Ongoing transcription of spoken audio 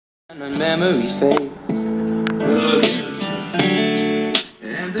Memories fade.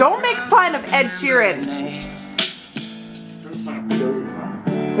 Don't make fun of Ed Sheeran.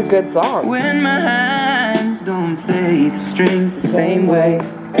 It's a good song. When my hands don't play the strings the same way,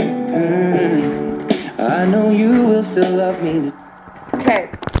 I know you will still love me. Okay,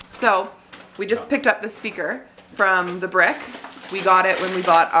 so we just picked up the speaker from the Brick. We got it when we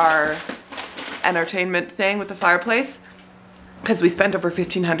bought our entertainment thing with the fireplace because we spent over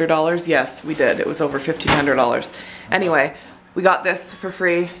 $1,500. Yes, we did. It was over $1,500. Anyway, we got this for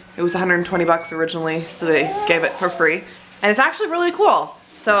free. It was 120 bucks originally, so they gave it for free. And it's actually really cool.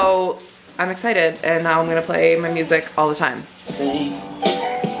 So I'm excited, and now I'm gonna play my music all the time.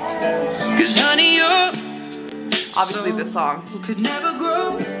 Cause honey, you're Obviously this song. could never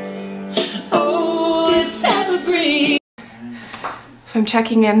grow old, it's evergreen. So I'm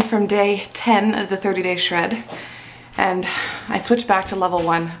checking in from day 10 of the 30-day shred, and I switched back to level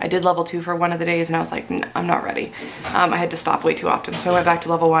 1. I did level 2 for one of the days, and I was like, no, I'm not ready. I had to stop way too often, so I went back to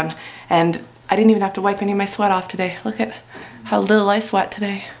level 1, and I didn't even have to wipe any of my sweat off today. Look at how little I sweat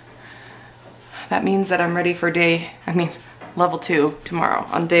today. That means that I'm ready for level 2 tomorrow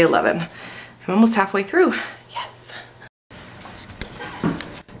on day 11. I'm almost halfway through. Yes.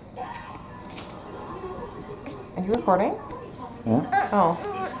 Are you recording? Yeah. Oh.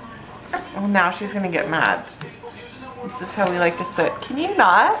 Oh, now she's gonna get mad. This is how we like to sit. Can you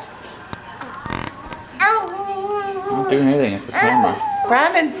not? I'm not doing anything, it's the camera.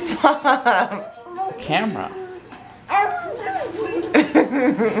 Brandon, stop. Camera.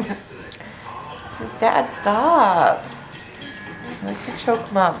 This is Dad, stop. I like to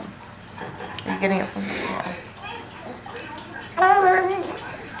choke Mom. Are you getting it from the camera?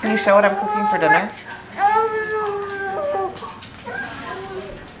 Can you show what I'm cooking for dinner?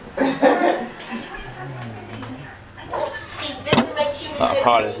 It's not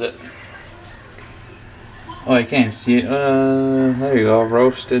hot, is it? Oh, I can't see it. There you go.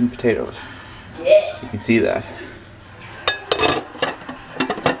 Roasted potatoes. Yeah. You can see that.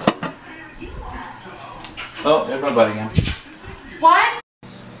 Oh, there's my butt again. What?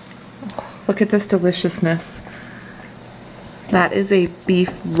 Look at this deliciousness. That is a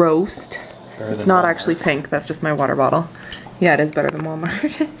beef roast. It's not actually pink, that's just my water bottle. Yeah, it is better than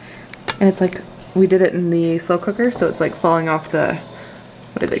Walmart. And it's like, we did it in the slow cooker, so it's like falling off the,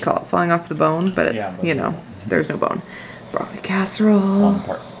 what do they call it? Falling off the bone, but it's, Yeah, but you know, there's no bone. Broccoli casserole. One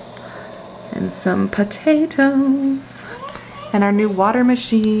part. And some potatoes. And our new water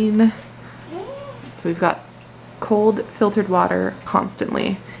machine. So we've got cold filtered water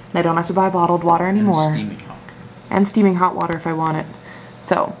constantly. And I don't have to buy bottled water anymore. And steaming hot. And steaming hot water if I want it.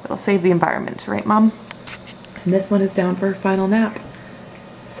 So it'll save the environment, right, Mom? And this one is down for her final nap.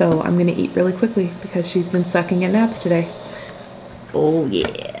 So I'm gonna eat really quickly because she's been sucking at naps today. Oh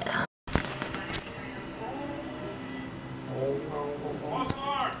yeah.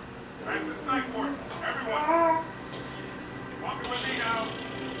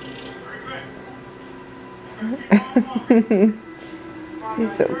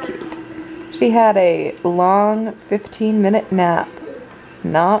 He's so cute. She had a long 15-minute nap.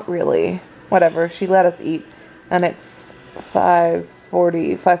 Not really. Whatever, she let us eat. And it's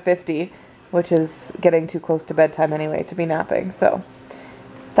 5:40, 5:50, which is getting too close to bedtime anyway to be napping, so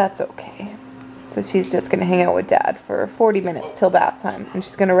that's okay. So she's just gonna hang out with Dad for 40 minutes till bath time, and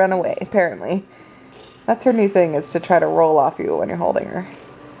she's gonna run away, apparently. That's her new thing, is to try to roll off you when you're holding her.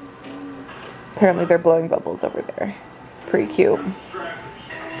 Apparently they're blowing bubbles over there. It's pretty cute.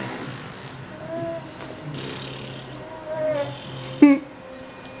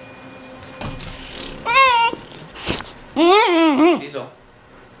 Diesel.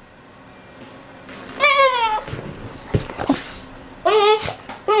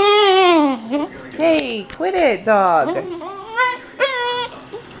 Hey, quit it, dog.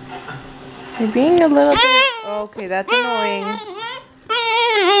 You're being a little bit... Okay, that's annoying.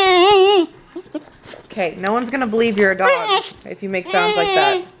 Okay, no one's gonna believe you're a dog if you make sounds like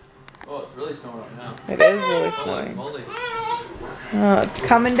that. Oh, it's really snowing right now. It is really snowing. Holy. Oh, it's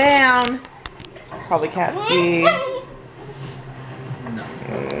coming down. Probably can't see. No.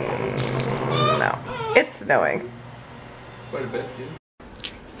 No, it's snowing. Quite a bit, too.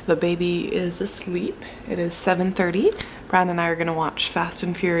 So the baby is asleep. It is 7:30. Brandon and I are gonna watch Fast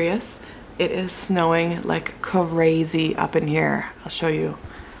and Furious. It is snowing like crazy up in here. I'll show you.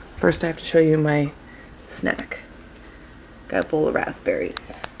 First I have to show you my snack. Got a bowl of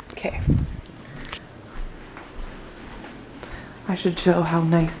raspberries. Okay. I should show how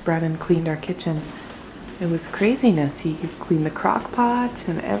nice Brandon cleaned our kitchen. It was craziness. He cleaned the crock pot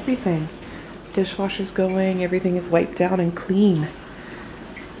and everything. Dishwasher's going, everything is wiped down and clean.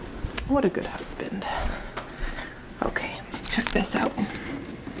 What a good husband. Okay, check this out.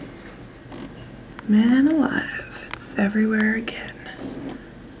 Man alive, it's everywhere again.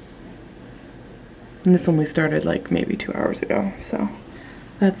 And this only started like maybe 2 hours ago, so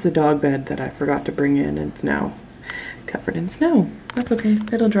that's the dog bed that I forgot to bring in, and it's now covered in snow. That's okay,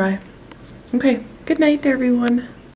 it'll dry. Okay, good night everyone.